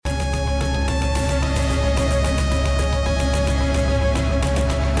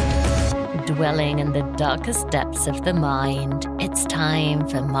dwelling in the darkest depths of the mind. It's time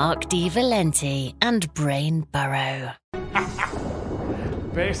for Mark D. Valenti and Brain Burrow.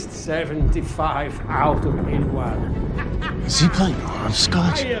 Best 75 out of anyone. Is he playing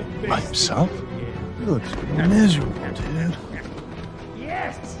hopscotch by himself? He looks miserable, dude.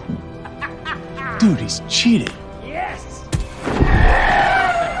 Yes! Dude, he's cheating. Yes!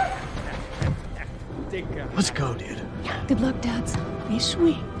 Let's go, dude. Good luck, Dads. Be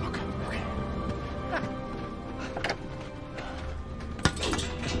sweet. Okay.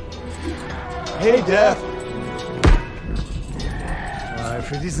 Hey, Death.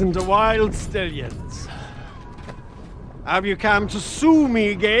 If it isn't the Wild Stallions. Have you come to sue me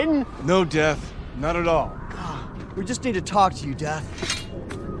again? No, Death. Not at all. We just need to talk to you, Death.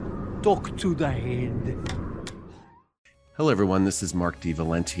 Talk to the head. Hello, everyone. This is Mark D.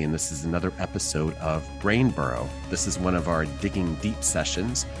 Valenti, and this is another episode of Brain Burrow. This is one of our Digging Deep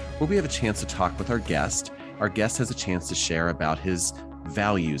sessions where we have a chance to talk with our guest. Our guest has a chance to share about his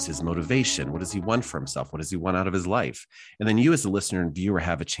values, his motivation. What does he want for himself? What does he want out of his life? And then you as a listener and viewer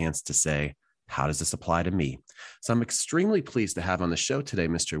have a chance to say, how does this apply to me? So I'm extremely pleased to have on the show today,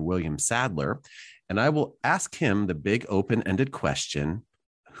 Mr. William Sadler, and I will ask him the big open-ended question,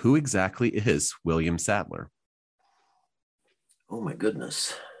 who exactly is William Sadler? Oh my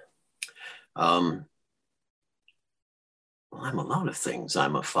goodness. Well, I'm a lot of things.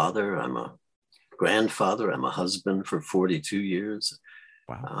 I'm a father, I'm a grandfather, I'm a husband for 42 years.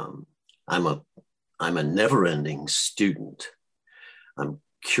 Wow. I'm a never-ending student. I'm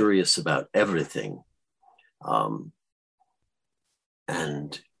curious about everything. And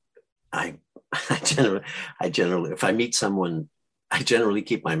I generally, if I meet someone, I generally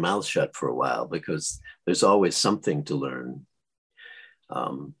keep my mouth shut for a while because there's always something to learn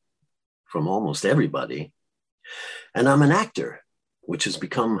from almost everybody. And I'm an actor, which has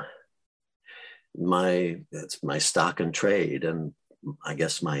become that's my stock and trade, and I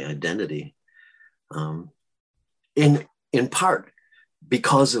guess my identity, in part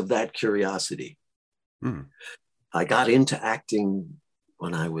because of that curiosity. I got into acting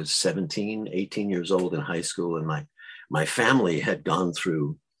when I was 17, 18 years old in high school, and my family had gone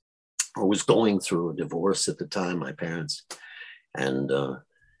through, or was going through, a divorce at the time, my parents, and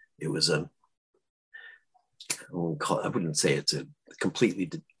it was I wouldn't say it's a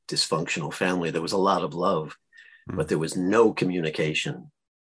completely dysfunctional family. There was a lot of love, but there was no communication.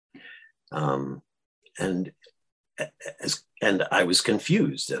 And I was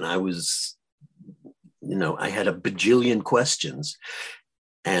confused, and I was, I had a bajillion questions,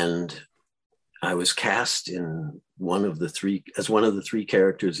 and I was cast in one of the three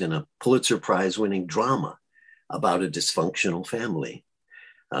characters in a Pulitzer Prize winning drama about a dysfunctional family.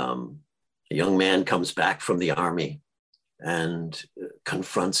 A young man comes back from the army and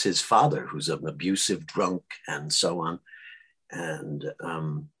confronts his father, who's an abusive drunk, and so on. And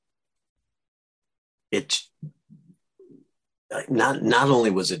it not only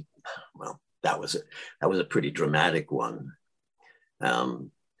was it, well, that was a pretty dramatic one,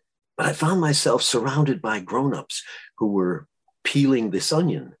 but I found myself surrounded by grown-ups who were peeling this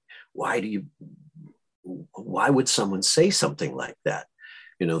onion. Why would someone say something like that?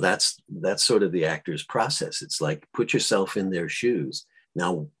 That's sort of the actor's process. It's like, put yourself in their shoes.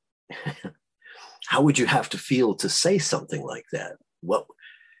 Now, how would you have to feel to say something like that?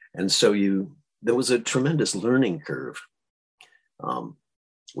 And so there was a tremendous learning curve,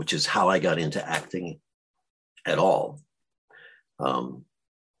 which is how I got into acting at all. That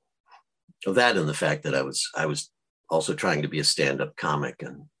and the fact that I was also trying to be a stand-up comic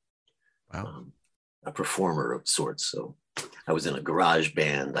and a performer of sorts. So I was in a garage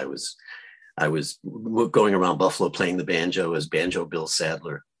band. I was going around Buffalo playing the banjo as Banjo Bill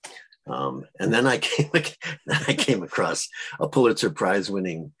Sadler. And then I came across a Pulitzer Prize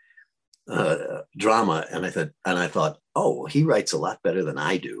winning drama, and I thought, oh, he writes a lot better than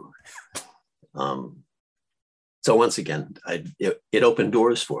I do. So once again, it opened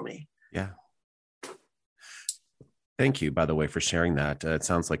doors for me. Yeah. Thank you, by the way, for sharing that. It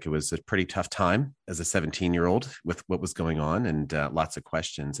sounds like it was a pretty tough time as a 17-year-old with what was going on, and lots of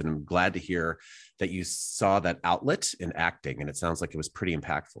questions. And I'm glad to hear that you saw that outlet in acting, and it sounds like it was pretty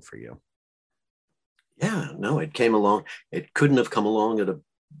impactful for you. Yeah, no, it came along. It couldn't have come along at a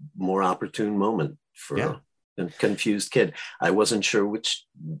more opportune moment for a confused kid. I wasn't sure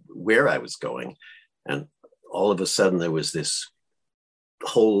where I was going. And all of a sudden there was this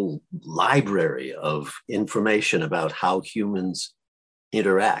whole library of information about how humans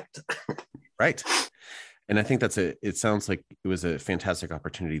interact. Right. And I think it sounds like it was a fantastic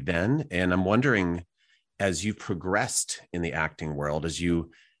opportunity then. And I'm wondering, as you progressed in the acting world, as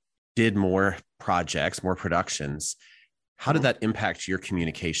you did more projects, more productions, how did that impact your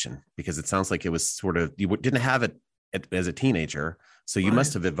communication? Because it sounds like it was sort of, you didn't have it as a teenager. So you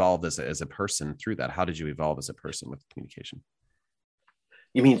must have evolved as a person through that. How did you evolve as a person with communication?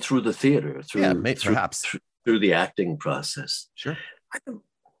 You mean through the theater? Perhaps through the acting process. Sure. I don't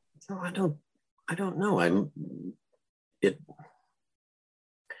know.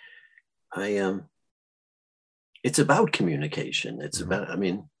 It's about communication. It's about, I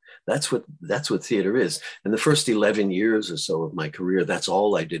mean, that's what theater is. And the first 11 years or so of my career, that's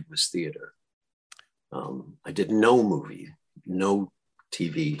all I did was theater. I did no movie, no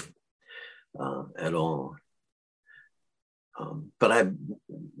TV at all. But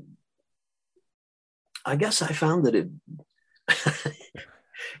I guess I found that it,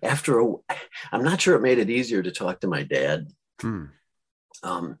 I'm not sure it made it easier to talk to my dad, who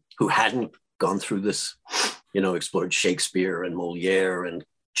hadn't gone through this, explored Shakespeare and Moliere and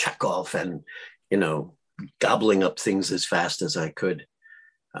Chekhov and, gobbling up things as fast as I could.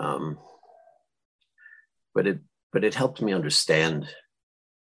 But it helped me understand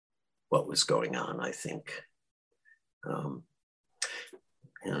what was going on, I think.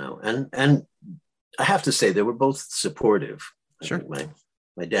 And I have to say they were both supportive. Sure.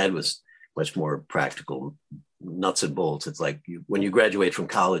 My dad was much more practical, nuts and bolts. It's like when you graduate from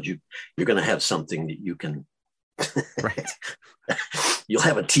college, you're going to have something that you can, right. You'll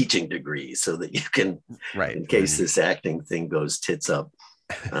have a teaching degree so that you can, right, in case this acting thing goes tits up.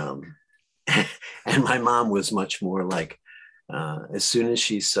 And my mom was much more like, as soon as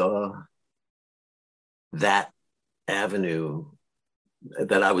she saw that avenue,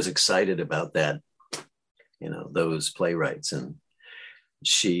 that I was excited about that, those playwrights, and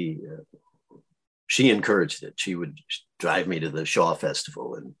she encouraged it. She would drive me to the Shaw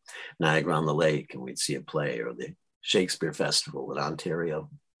Festival in Niagara-on-the-Lake, and we'd see a play, or the Shakespeare Festival in Ontario.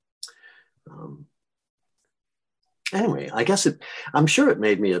 Anyway, I guess I'm sure it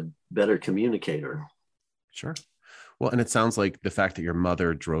made me a better communicator. Sure. Well, and it sounds like the fact that your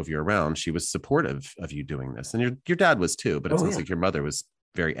mother drove you around, she was supportive of you doing this, and your dad was too, but it sounds like your mother was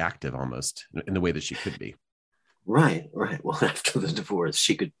very active almost in the way that she could be. Right. Well, after the divorce,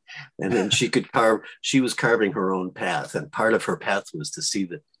 she was carving her own path. And part of her path was to see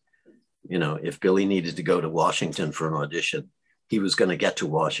that, if Billy needed to go to Washington for an audition, he was going to get to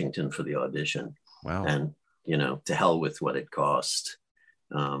Washington for the audition. Wow. And, to hell with what it cost.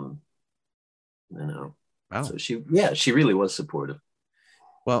 Wow. So she really was supportive.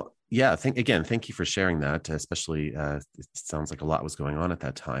 Well, yeah. Thank you for sharing that. Especially, it sounds like a lot was going on at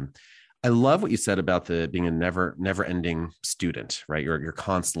that time. I love what you said about being a never ending student, right? You're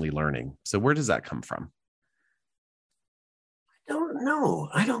constantly learning. So where does that come from?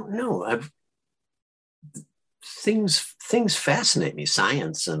 I don't know. Things fascinate me,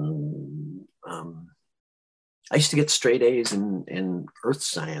 science, and I used to get straight A's in earth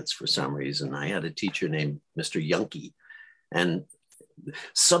science for some reason. I had a teacher named Mr. Yunke, and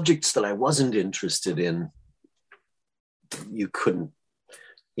subjects that I wasn't interested in, you couldn't,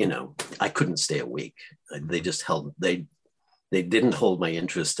 I couldn't stay awake. They just they didn't hold my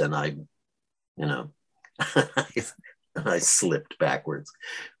interest, and I slipped backwards.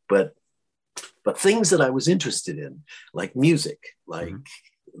 But things that I was interested in, like music, like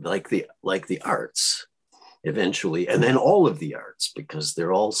the arts, eventually, and then all of the arts, because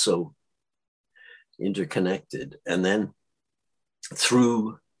they're all so interconnected. And then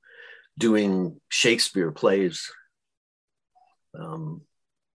through doing Shakespeare plays,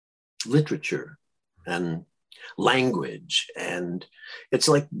 literature and language, and it's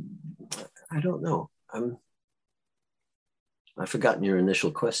like, I don't know. I've forgotten your initial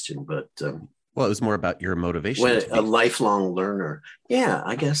question, but well, it was more about your motivation. A lifelong learner. Yeah,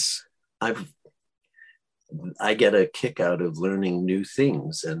 I guess I get a kick out of learning new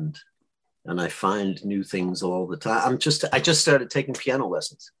things, and I find new things all the time. I just started taking piano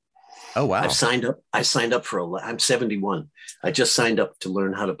lessons. Oh, wow. I signed up for I'm 71. I just signed up to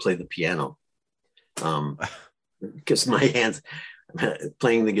learn how to play the piano. Because my hands,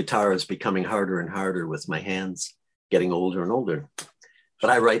 playing the guitar is becoming harder and harder with my hands getting older and older.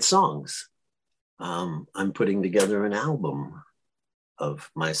 But I write songs. I'm putting together an album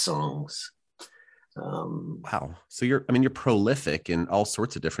of my songs. Wow. So you're prolific in all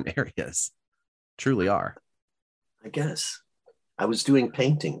sorts of different areas. Truly are. I guess. I was doing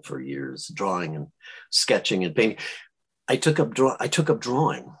painting for years, drawing and sketching and painting. I took up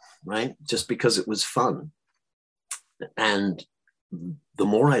drawing, right? Just because it was fun. And the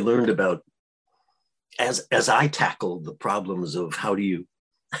more I learned about, as I tackled the problems of how do you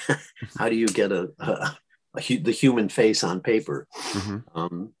get the human face on paper,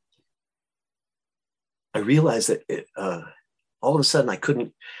 I realized that all of a sudden I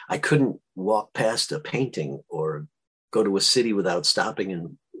couldn't walk past a painting or go to a city without stopping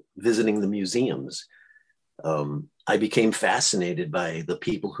and visiting the museums. I became fascinated by the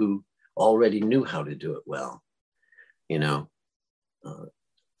people who already knew how to do it well, you know.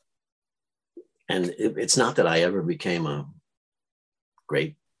 And it's not that I ever became a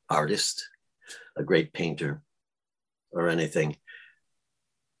great artist, a great painter, or anything,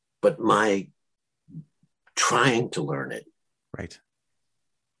 but my trying to learn it, right,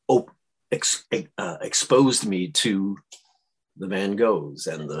 exposed me to the Van Goghs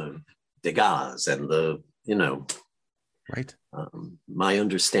and the Degas and the, you know, right. My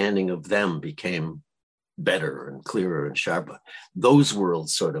understanding of them became better and clearer and sharper. Those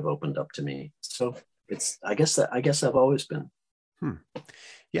worlds sort of opened up to me. So I guess I've always been.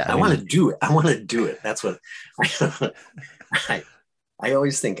 Yeah, I want to do it. I want to do it. That's what I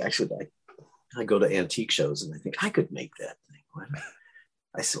always think I go to antique shows and I think I could make that thing.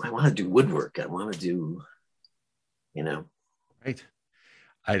 I want to do woodwork. I want to do, you know. Right.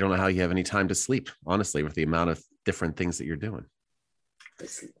 I don't know how you have any time to sleep, honestly, with the amount of different things that you're doing.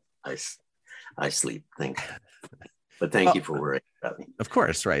 I sleep. But thank you for worrying about me. Of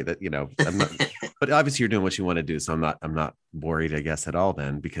course, right. That, you know, I'm not, but obviously you're doing what you want to do. So I'm not worried, I guess, at all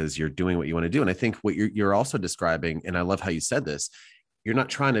then, because you're doing what you want to do. And I think what you're also describing, and I love how you said this, you're not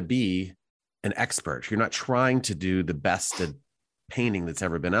trying to be an expert. You're not trying to do the best at painting that's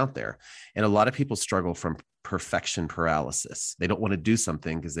ever been out there. And a lot of people struggle from perfection paralysis. They don't want to do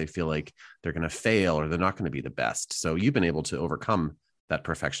something because they feel like they're going to fail or they're not going to be the best. So you've been able to overcome that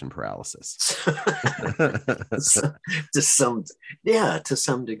perfection paralysis. to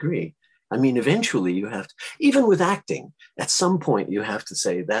some degree. I mean, eventually you have to, even with acting, at some point you have to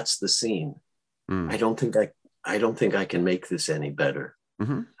say, that's the scene. I don't think I can make this any better.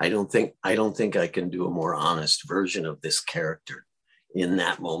 Mm-hmm. I don't think I can do a more honest version of this character in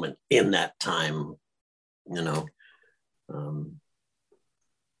that moment, in that time, you know.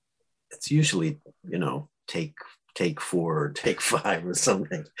 It's usually, you know, take 4 or take 5 or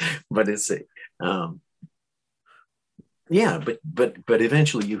something, but it's but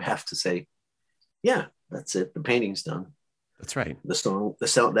eventually you have to say, yeah, that's it, the painting's done. That's right.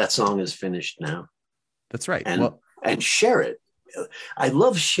 That song is finished now. That's right. And share it. I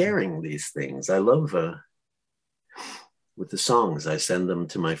love sharing these things. I love with the songs, I send them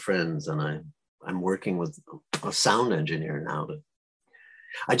to my friends, and I'm working with a sound engineer now.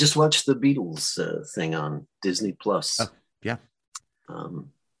 I just watched the Beatles thing on Disney Plus. Oh, yeah.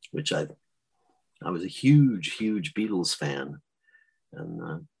 Which I was a huge Beatles fan,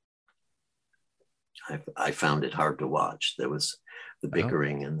 and I found it hard to watch. There was the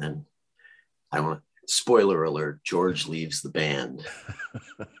bickering, and then spoiler alert, George leaves the band.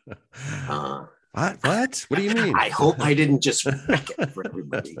 What do you mean? I hope I didn't just wreck it for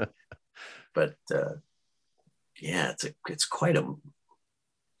everybody. But yeah, it's quite a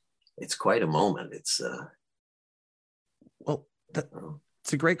moment. It's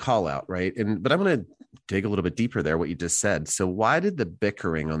it's a great call out, right? But I'm going to dig a little bit deeper there, what you just said. So why did the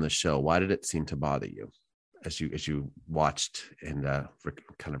bickering on the show, why did it seem to bother you as you watched and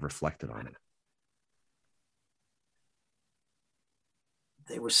kind of reflected on it?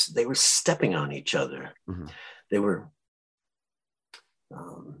 They were stepping on each other. Mm-hmm. They weren't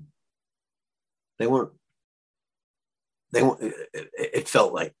it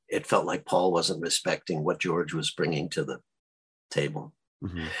felt like Paul wasn't respecting what George was bringing to the table.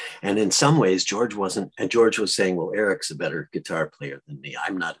 Mm-hmm. And in some ways George was saying, well, Eric's a better guitar player than me.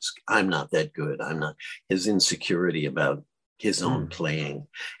 I'm not that good. His insecurity about his own playing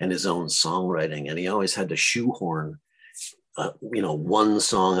and his own songwriting. And he always had to shoehorn one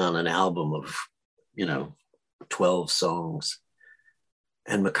song on an album of 12 songs.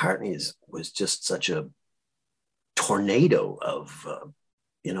 And McCartney was just such a tornado of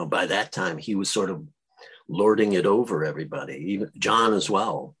by that time he was sort of lording it over everybody, even John as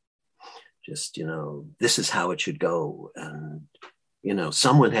well. Just this is how it should go, and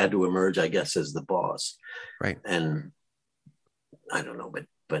someone had to emerge, I guess, as the boss, right? And I don't know,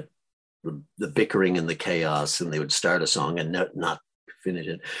 but the bickering and the chaos, and they would start a song and not finish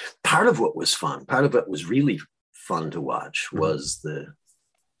it. Part of what was fun, part of what was really fun to watch was the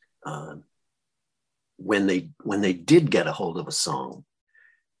when they did get a hold of a song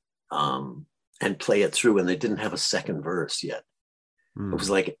and play it through, and they didn't have a second verse yet. It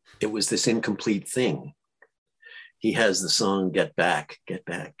was like it was this incomplete thing. He has the song get back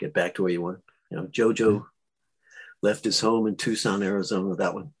to where you want. Jojo left his home in Tucson, Arizona,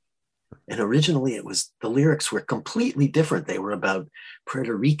 that one. And originally the lyrics were completely different. They were about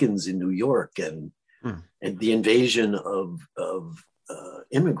Puerto Ricans in New York and and the invasion of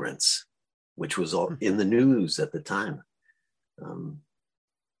immigrants, which was all in the news at the time.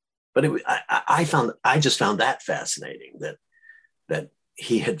 But I just found that fascinating, that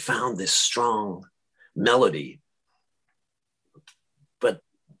he had found this strong melody, but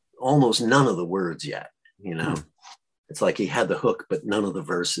almost none of the words yet, you know. It's like he had the hook, but none of the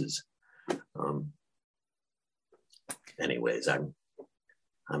verses. Anyways, I'm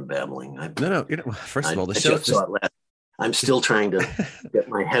babbling. No. First of all, the show. I'm still trying to get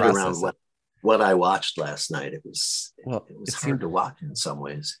my head around what I watched last night. It was hard to watch in some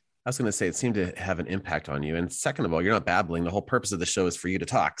ways. I was going to say it seemed to have an impact on you. And second of all, you're not babbling. The whole purpose of the show is for you to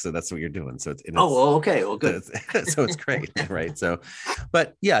talk. So that's what you're doing. So okay. Well, good. So it's great. Right. So,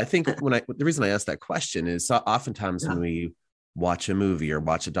 but yeah, I think the reason I asked that question is oftentimes when we watch a movie or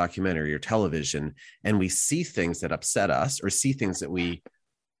watch a documentary or television and we see things that upset us or see things that we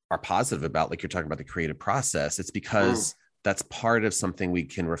are positive about, like you're talking about the creative process, it's because that's part of something we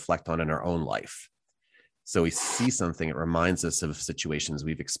can reflect on in our own life. So we see something, it reminds us of situations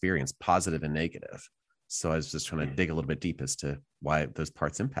we've experienced, positive and negative. So I was just trying to dig a little bit deep as to why those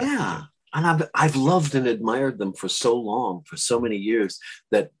parts impact you. And I've loved and admired them for so long, for so many years,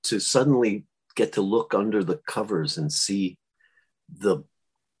 that to suddenly get to look under the covers and see the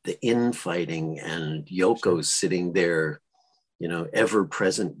infighting and Yoko sitting there, you know, ever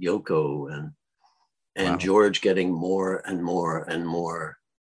present Yoko, and George getting more and more and more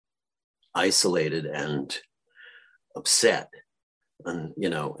isolated and upset, and you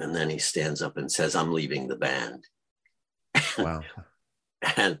know, and then he stands up and says, "I'm leaving the band." Wow.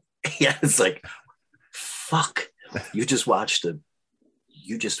 And yeah, it's like, fuck, you just watched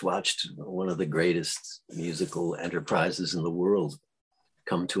one of the greatest musical enterprises in the world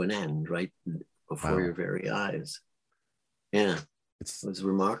come to an end right before your very eyes. Yeah, it was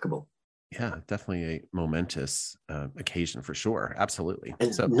remarkable. Yeah, definitely a momentous occasion for sure. Absolutely.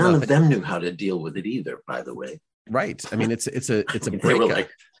 And so, none of them knew how to deal with it either, by the way. Right. I mean, it's a breakup.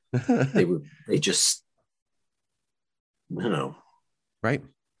 They just, you know. Right.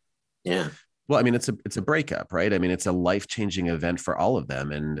 Yeah. Well, I mean, it's a breakup, right? I mean, it's a life-changing event for all of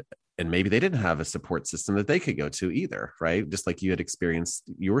them. And maybe they didn't have a support system that they could go to either, right? Just like you had experienced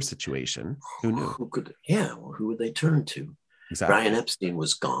your situation. Who knew? Who would they turn to? Exactly. Brian Epstein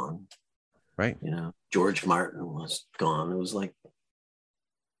was gone. Right. You know, George Martin was gone. It was like,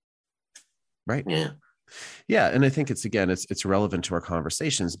 right. Yeah. Yeah. And I think it's relevant to our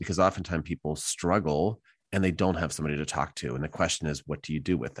conversations because oftentimes people struggle and they don't have somebody to talk to. And the question is, what do you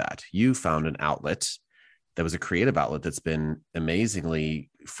do with that? You found an outlet that was a creative outlet that's been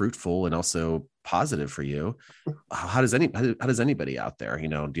amazingly fruitful and also positive for you. How does anybody out there, you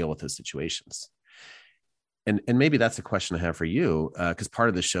know, deal with those situations? And maybe that's a question I have for you, because part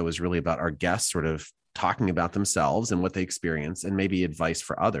of the show is really about our guests sort of talking about themselves and what they experience and maybe advice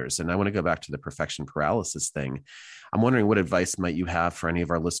for others. And I want to go back to the perfection paralysis thing. I'm wondering what advice might you have for any of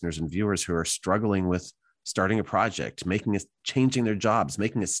our listeners and viewers who are struggling with starting a project, changing their jobs,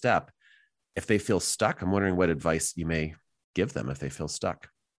 making a step. If they feel stuck, I'm wondering what advice you may give them if they feel stuck.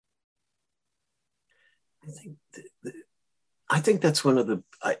 I think that's one of the,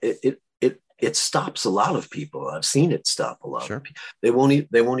 it stops a lot of people. I've seen it stop a lot of people. They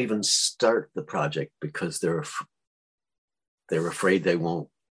won't even start the project because they're afraid it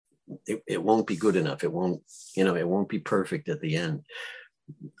won't be good enough. It won't be perfect at the end.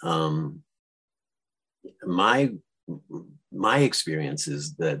 My experience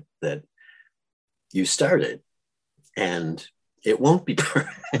is that you started and it won't be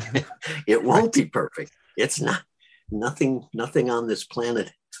perfect. It won't be perfect. It's nothing on this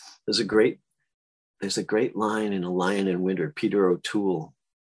planet. There's a great line in A Lion in Winter. Peter O'Toole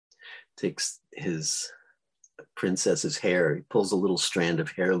takes his princess's hair, he pulls a little strand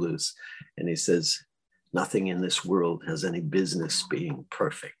of hair loose, and he says, "Nothing in this world has any business being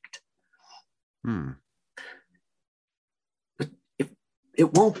perfect." But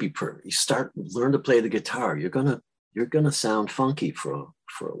it won't be perfect. You learn to play the guitar. You're gonna sound funky for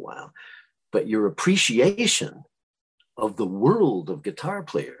a while, but your appreciation of the world of guitar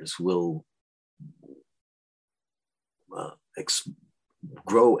players will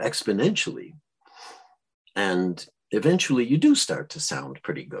grow exponentially, and eventually you do start to sound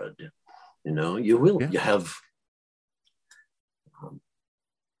pretty good. You know, you will. You have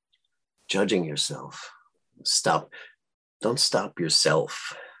judging yourself. Don't stop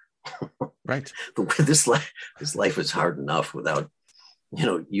yourself. Right. This life is hard enough without, you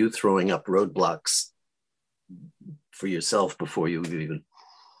know, you throwing up roadblocks for yourself before you even,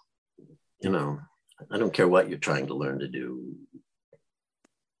 you know, I don't care what you're trying to learn to do.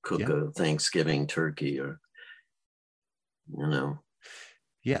 cook a Thanksgiving turkey, or, you know.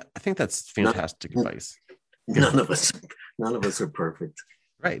 Yeah, I think that's fantastic advice. None of us are perfect.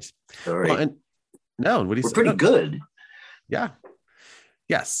 Right. Sorry. Well, and no, what do you We're say? pretty good. Yeah.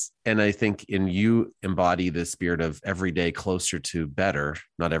 Yes. And I think you embody the spirit of every day closer to better,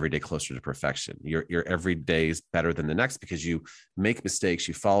 not every day closer to perfection. Your every day is better than the next because you make mistakes,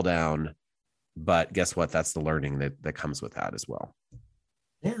 you fall down, but guess what? That's the learning that comes with that as well.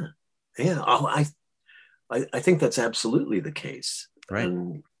 Yeah. Yeah. Oh, I think that's absolutely the case. Right.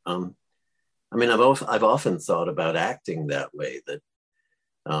 And I mean, I've often thought about acting that way, that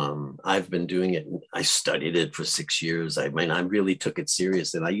I've been doing it. I studied it for 6 years. I mean, I really took it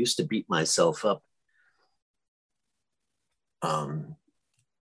serious, and I used to beat myself up. I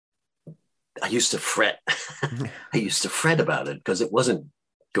used to fret. I used to fret about it because it wasn't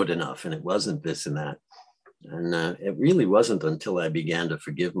good enough, and it wasn't this and that. And it really wasn't until I began to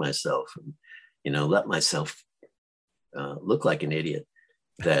forgive myself and, you know, let myself look like an idiot,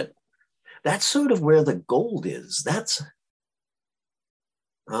 that's sort of where the gold is. That's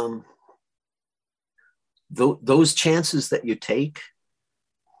those chances that you take,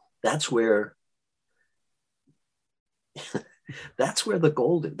 that's where the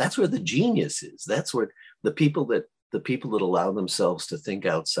gold is. That's where the genius is. That's where the people that allow themselves to think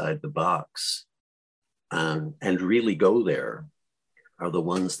outside the box and really go there are the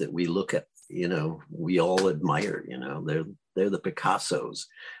ones that we look at, you know, we all admire. You know, they're the Picassos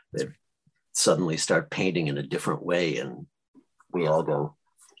that suddenly start painting in a different way, and we all go,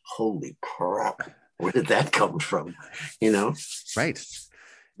 holy crap, where did that come from? You know? Right.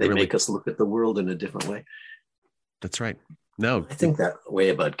 They really make us look at the world in a different way. That's right. No, I think that way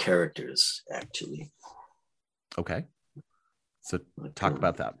about characters, actually. Okay. So talk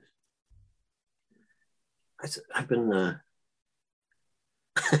about that. I've been,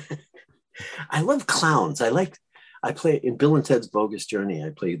 I love clowns. I play in Bill and Ted's Bogus Journey.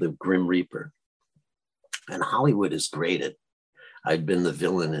 I play the Grim Reaper, and Hollywood is great at, I'd been the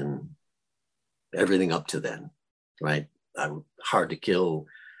villain in everything up to then, right? I'm Hard to Kill,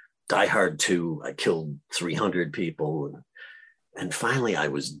 Die Hard 2. I killed 300 people. And finally, I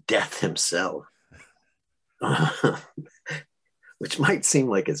was Death himself, which might seem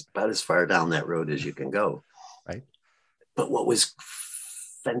like it's about as far down that road as you can go. Right. But what was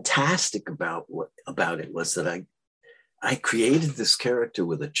fantastic about it was that I created this character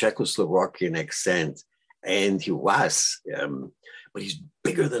with a Czechoslovakian accent, and he was, but he's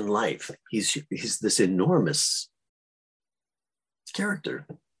bigger than life. He's this enormous character,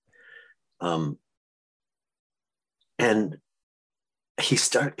 and he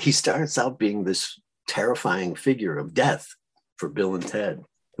starts out being this terrifying figure of death for Bill and Ted,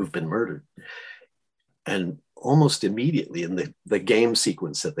 who've been murdered, and almost immediately in the game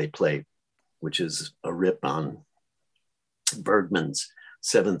sequence that they play, which is a rip on Bergman's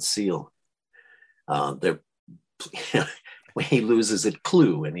Seventh Seal. When he loses at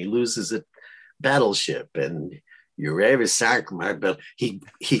Clue and he loses at Battleship, and you're every sack, my belt, he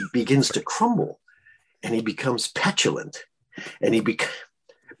begins to crumble, and he becomes petulant, and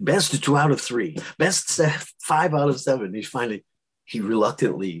best 2 out of 3, best 5 out of 7. He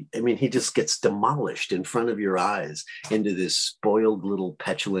reluctantly, I mean, he just gets demolished in front of your eyes into this spoiled little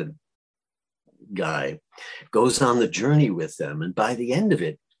petulant guy, goes on the journey with them, and by the end of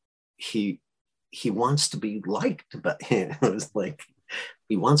it, he wants to be liked, but it was like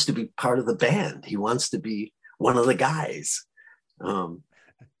he wants to be part of the band. He wants to be one of the guys, and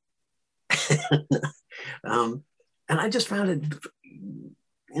I just found it,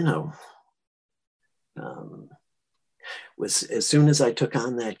 you know, was as soon as I took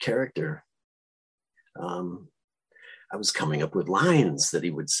on that character, I was coming up with lines that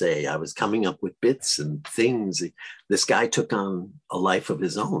he would say. I was coming up with bits and things. This guy took on a life of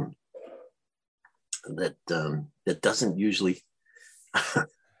his own that doesn't usually.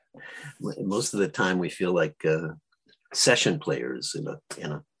 Most of the time, we feel like session players in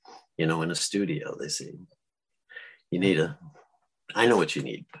a studio. They say, "You need I know what you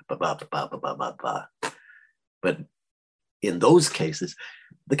need." But in those cases,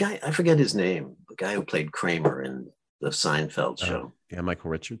 the guy, I forget his name, the guy who played Kramer in the Seinfeld show. Yeah,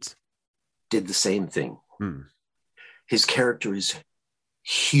 Michael Richards. Did the same thing. His character is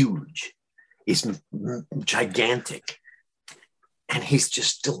huge. He's gigantic. And he's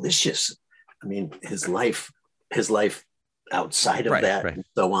just delicious. I mean, his life outside of that and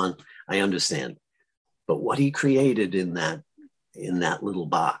so on, I understand. But what he created in that little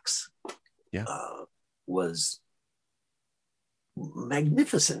box was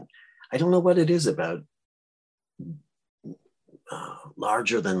magnificent. I don't know what it is about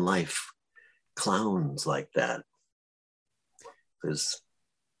larger than life clowns like that. Because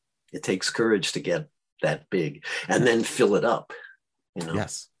it takes courage to get that big and then fill it up, you know?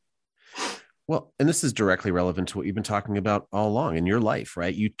 Yes. Well, and this is directly relevant to what you've been talking about all along in your life,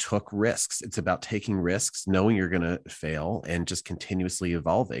 right? You took risks. It's about taking risks, knowing you're going to fail, and just continuously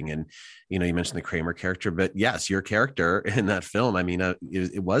evolving. And, you know, you mentioned the Kramer character, but yes, your character in that film, I mean,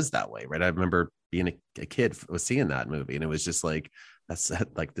 it was that way, right? I remember being a kid, was seeing that movie, and it was just like, that's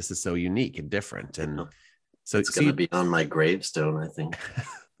like, this is so unique and different. And so it's going to be on my gravestone, I think.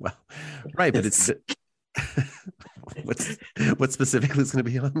 Well, right. But it's what specifically is going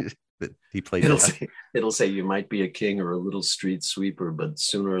to be on it that he played? It'll say you might be a king or a little street sweeper, but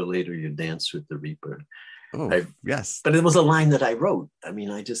sooner or later you dance with the reaper. Oh, yes. But it was a line that I wrote. I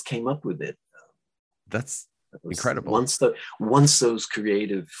mean, I just came up with it. That's incredible. Once those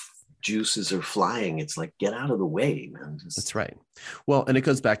creative juices are flying, it's like, get out of the way, man. That's right. Well, and it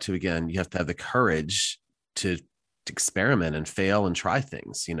goes back to, again, you have to have the courage to experiment and fail and try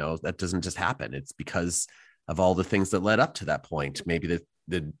things. You know, that doesn't just happen. It's because of all the things that led up to that point. Maybe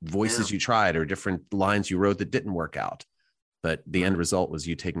the voices you tried or different lines you wrote that didn't work out, but the end result was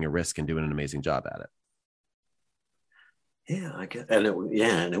you taking a risk and doing an amazing job at it. Yeah, I get, and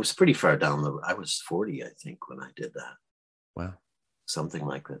it was pretty far down I was 40, I think, when I did that. Wow. Something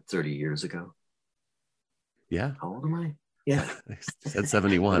like that, 30 years ago. Yeah. How old am I? Yeah. I said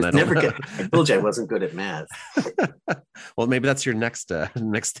 71. I told you I wasn't good at math. Well, maybe that's your next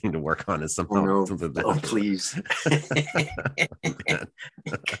thing to work on is something. Something oh, please.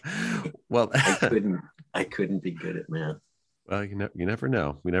 Well, I couldn't be good at math. Well, you never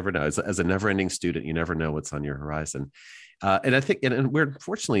know. We never know. As a never-ending student, you never know what's on your horizon. And I think, and we're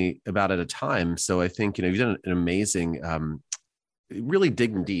fortunately about at a time. So I think, you know, you've done an amazing, really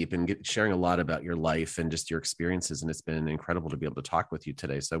digging deep and sharing a lot about your life and just your experiences. And it's been incredible to be able to talk with you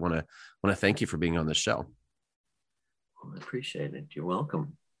today. So I want to thank you for being on the show. Well, I appreciate it. You're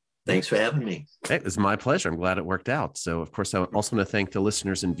welcome. Thanks for having me. Hey, it was my pleasure. I'm glad it worked out. So, of course, I also want to thank the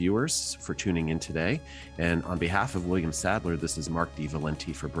listeners and viewers for tuning in today. And on behalf of William Sadler, this is Mark D.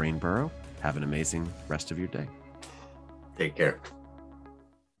 Valenti for Brain Burrow. Have an amazing rest of your day. Take care.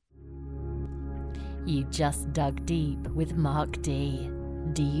 You just dug deep with Mark D.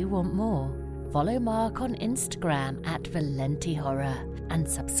 Do you want more? Follow Mark on Instagram at Valenti Horror and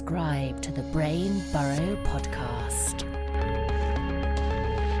subscribe to the Brain Burrow podcast.